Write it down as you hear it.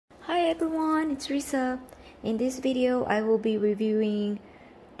Hi everyone, it's Risa. In this video, I will be reviewing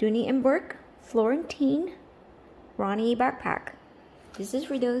Dooney Bourke-Florentine-Ronnie backpack. This is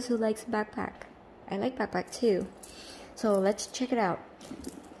for those who likes backpack. I like backpack too. So let's check it out.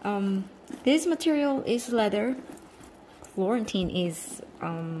 This material is leather. Florentine is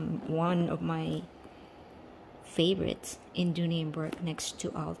one of my favorites in Dooney & Bourke next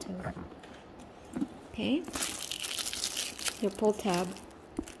to Alto. Okay, their pull tab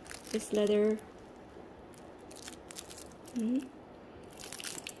is leather.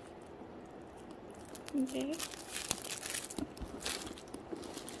 Okay.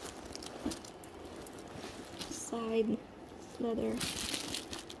 Side leather.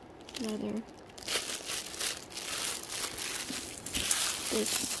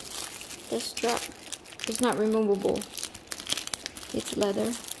 The strap is not removable. It's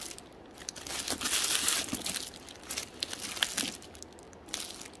leather.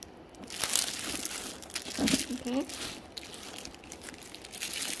 Okay.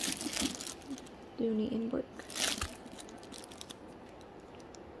 Dooney & Bourke.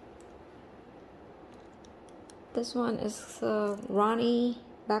 This one is a Ronnie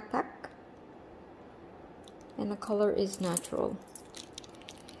backpack, and the color is natural.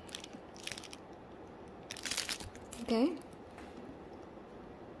 Okay.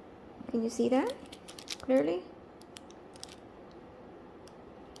 Can you see that clearly?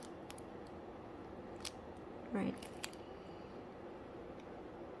 Right.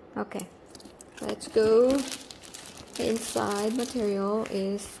 Okay, let's go. The inside material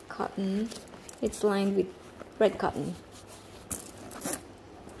is cotton. It's lined with red cotton.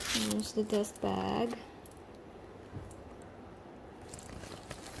 There's the dust bag.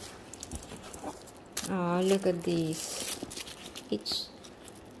 Oh, look at these.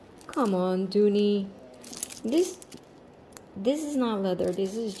 Come on, Dooney. This is not leather.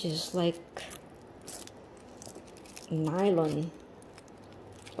 This is just like nylon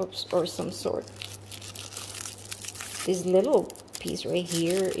or some sort. This little piece right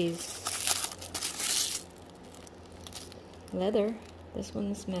here is leather. This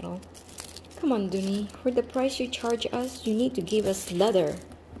one is metal. Come on, Dooney. For the price you charge us, you need to give us leather.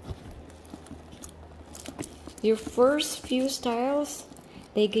 Your first few styles,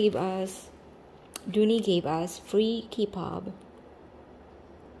 Dooney gave us free key fob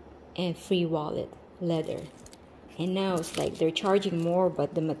and free wallet, leather. And now it's like they're charging more,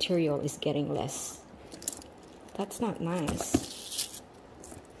 but the material is getting less. That's not nice.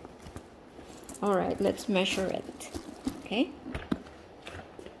 Alright, let's measure it. Okay?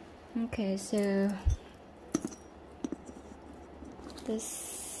 Okay, so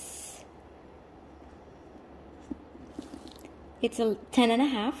this, it's a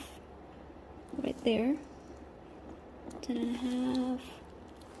 10.5 right there. 10.5.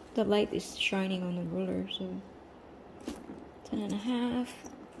 The light is shining on the ruler, so 10.5,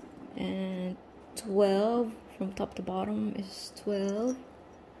 and 12 from top to bottom is 12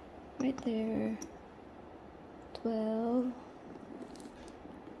 right there. 12.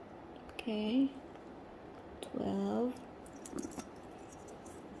 Okay, 12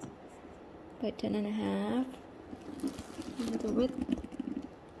 by 10.5, and the width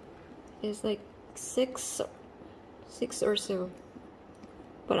is like 6 or so,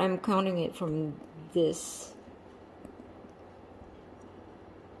 but I'm counting it from this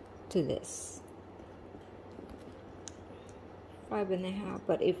to this. 5.5,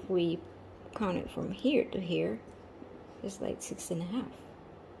 but if we count it from here to here, it's like 6.5.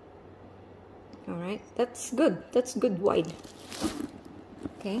 All right, that's good. That's good wide.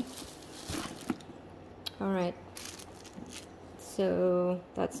 Okay. All right. So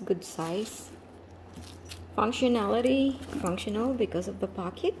that's good size. Functionality, functional because of the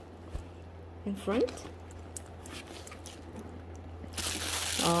pocket in front.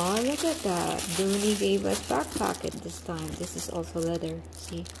 Oh, look at that. Dooney gave us back pocket this time. This is also leather.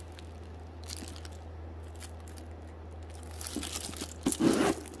 See?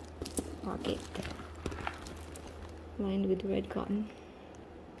 Pocket. Lined with red cotton.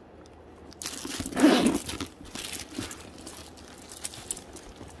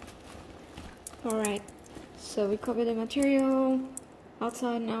 Alright. So we cover the material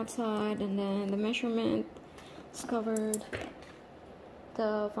outside and outside, and then the measurement is covered.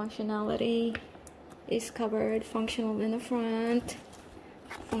 The functionality is covered. Functional in the front,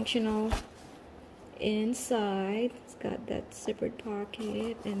 functional inside. It's got that zippered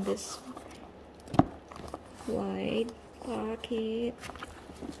pocket and this wide pocket,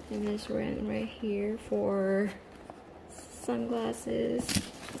 and this right here for sunglasses.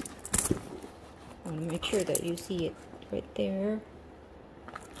 I want to make sure that you see it right there.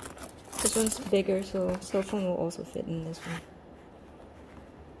 This one's bigger, so cell phone will also fit in this one.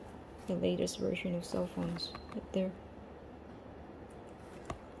 The latest version of cell phones right there.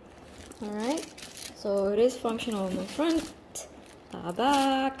 Alright, so it is functional on the front, the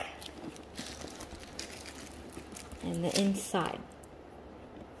back, and the inside.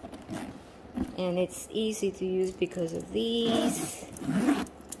 And it's easy to use because of these. You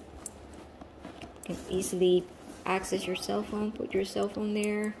can easily access your cell phone, put your cell phone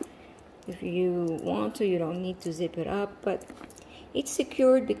there. If you want to, you don't need to zip it up, but it's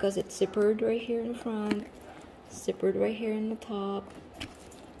secured because it's zippered right here in the front, zippered right here in the top,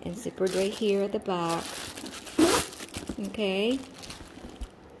 and zippered right here at the back. Okay,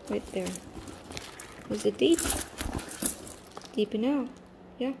 right there. Was it deep? Deep enough?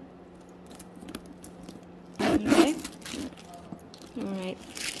 Yeah. Okay. Alright.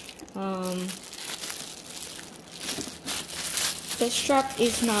 The strap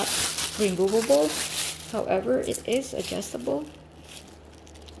is not removable, however, it is adjustable.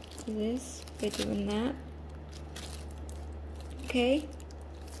 This by doing that. Okay.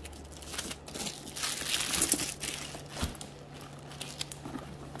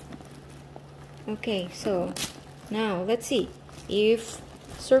 Okay, so now let's see if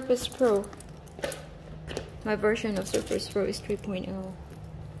Surface Pro, my version of Surface Pro is 3.0.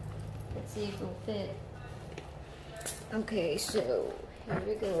 Let's see if it'll fit. Okay, so here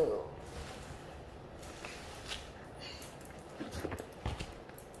we go.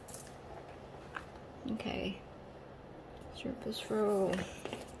 Okay, Surface Pro.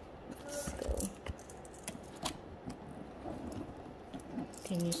 Let's go.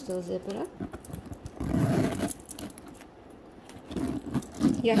 Can you still zip it up?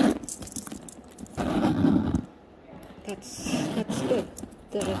 Yeah. That's good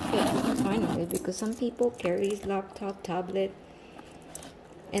that it fits finally, because some people carry his laptop, tablet,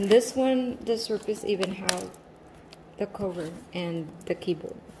 and this one, the Surface even have the cover and the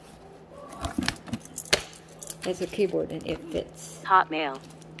keyboard. It's a keyboard and it fits. Hotmail.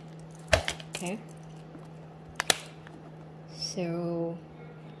 Okay. So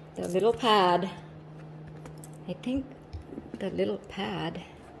the little pad, I think the little pad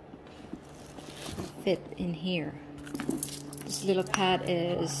fit in here. This little pad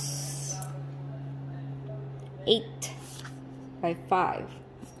is 8 by 5.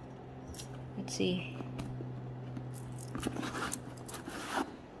 Let's see.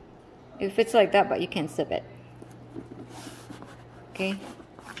 It fits like that, but you can't zip it. Okay,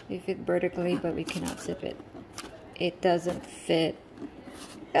 you fit vertically, but we cannot zip it. It doesn't fit.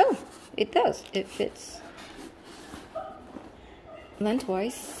 Oh, it does. It fits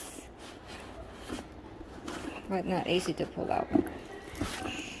lengthwise, but not easy to pull out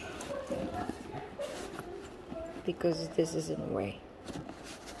because this is in the way.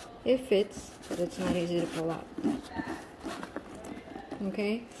 It fits, but it's not easy to pull out.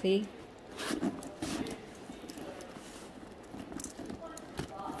 Okay, see?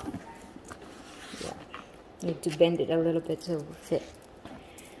 Need to bend it a little bit so it will fit.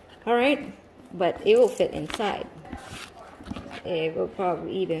 Alright, but it will fit inside. It will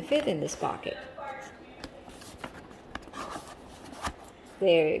probably even fit in this pocket.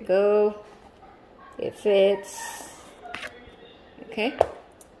 There you go. It fits. Okay.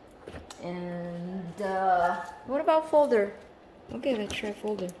 And what about folder? Okay, let's try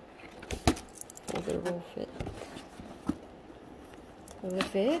folder. Folder will fit. Will it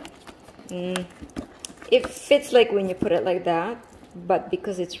fit? It fits like when you put it like that, but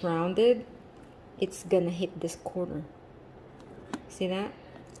because it's rounded, it's gonna hit this corner. See that?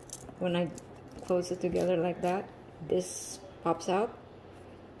 When I close it together like that, this pops out.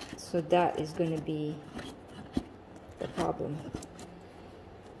 So that is gonna be the problem.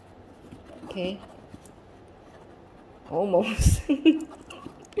 Okay. Almost.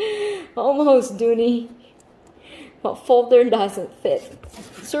 Almost, Dooney. But folder doesn't fit.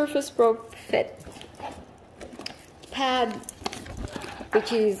 Surface Pro fit. Pad,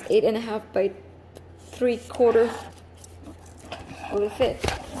 which is 8.5 by 3/4, will it fit?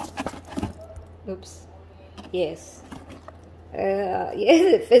 Oops. Yes.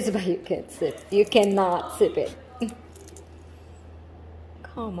 Yes, it fits, but you can't zip. You cannot zip it.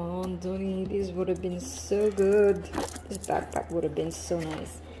 Come on, Dooney. This would have been so good. This backpack would have been so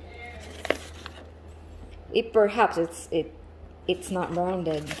nice. If perhaps it's not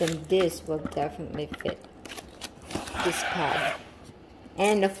rounded, then this will definitely fit. This pad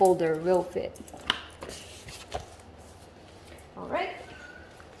and the folder will fit. Alright.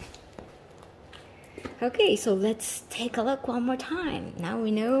 Okay, so let's take a look one more time. Now we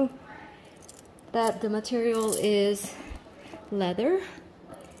know that the material is leather.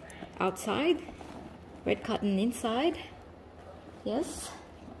 outside, red cotton inside. Yes,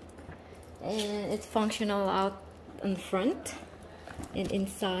 and it's functional out in front and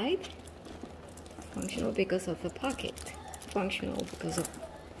inside. Functional because of the pocket. Functional because of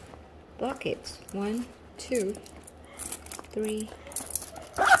pockets. 1, 2, 3,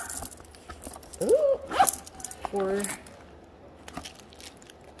 4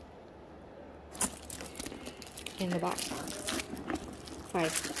 in the back.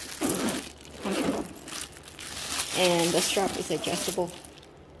 5. Functional. And the strap is adjustable.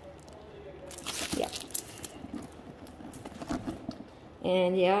 Yeah.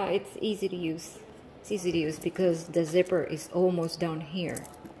 And yeah, it's easy to use. It's easy to use because the zipper is almost down here.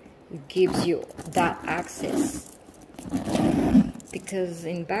 It gives you that access. Because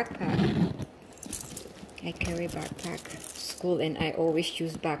in backpack, I carry backpack school, and I always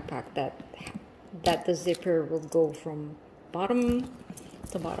choose backpack that the zipper will go from bottom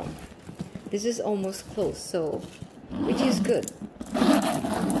to bottom. This is almost closed, so which is good.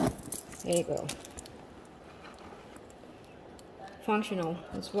 There you go. Functional.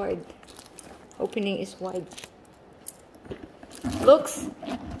 It's wide. Opening is wide.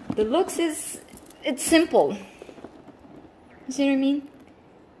 The looks is, it's simple. You see what I mean?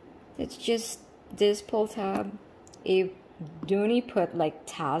 It's just this pull tab. If Dooney put like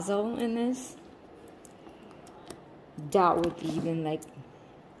tassel in this, that would even like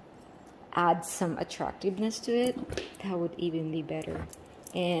add some attractiveness to it. That would even be better.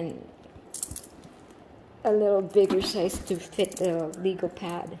 And a little bigger size to fit the legal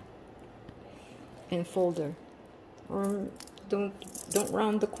pad and folder. Or don't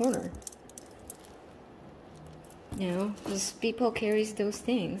round the corner. You know, because people carries those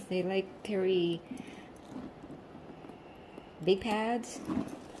things. They like carry big pads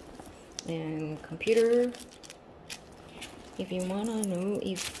and computer. If you wanna know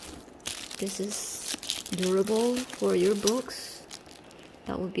if this is durable for your books,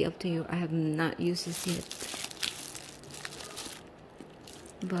 that would be up to you. I have not used this yet,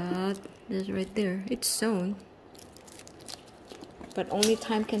 but this right there, it's sewn, but only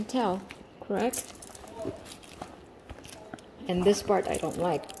time can tell, correct? And this part I don't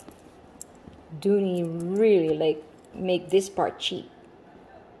like. Dooney really like make this part cheap.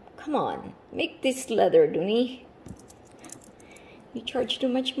 Come on, make this leather, Dooney. You charge too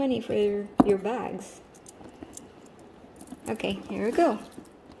much money for your bags. Okay, here we go.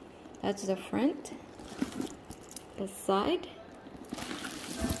 That's the front, the side,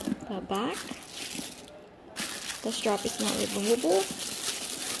 the back. The strap is not removable.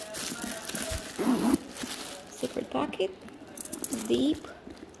 Secret pocket, deep.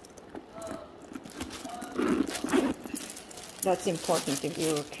 That's important if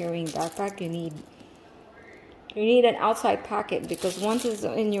you're carrying backpack. You need an outside pocket, because once it's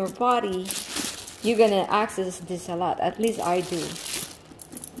in your body, you're gonna access this a lot. At least I do.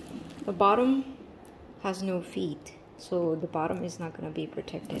 The bottom has no feet, so the bottom is not gonna be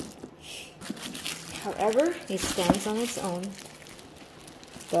protected. However, it stands on its own,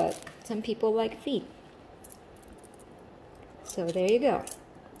 but some people like feet. So there you go.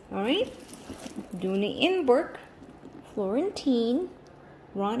 Alright, Dooney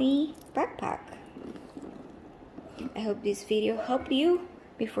Bourke-Florentine-Ronnie backpack. I hope this video helped you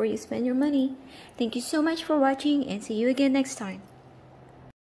before you spend your money. Thank you so much for watching, and see you again next time.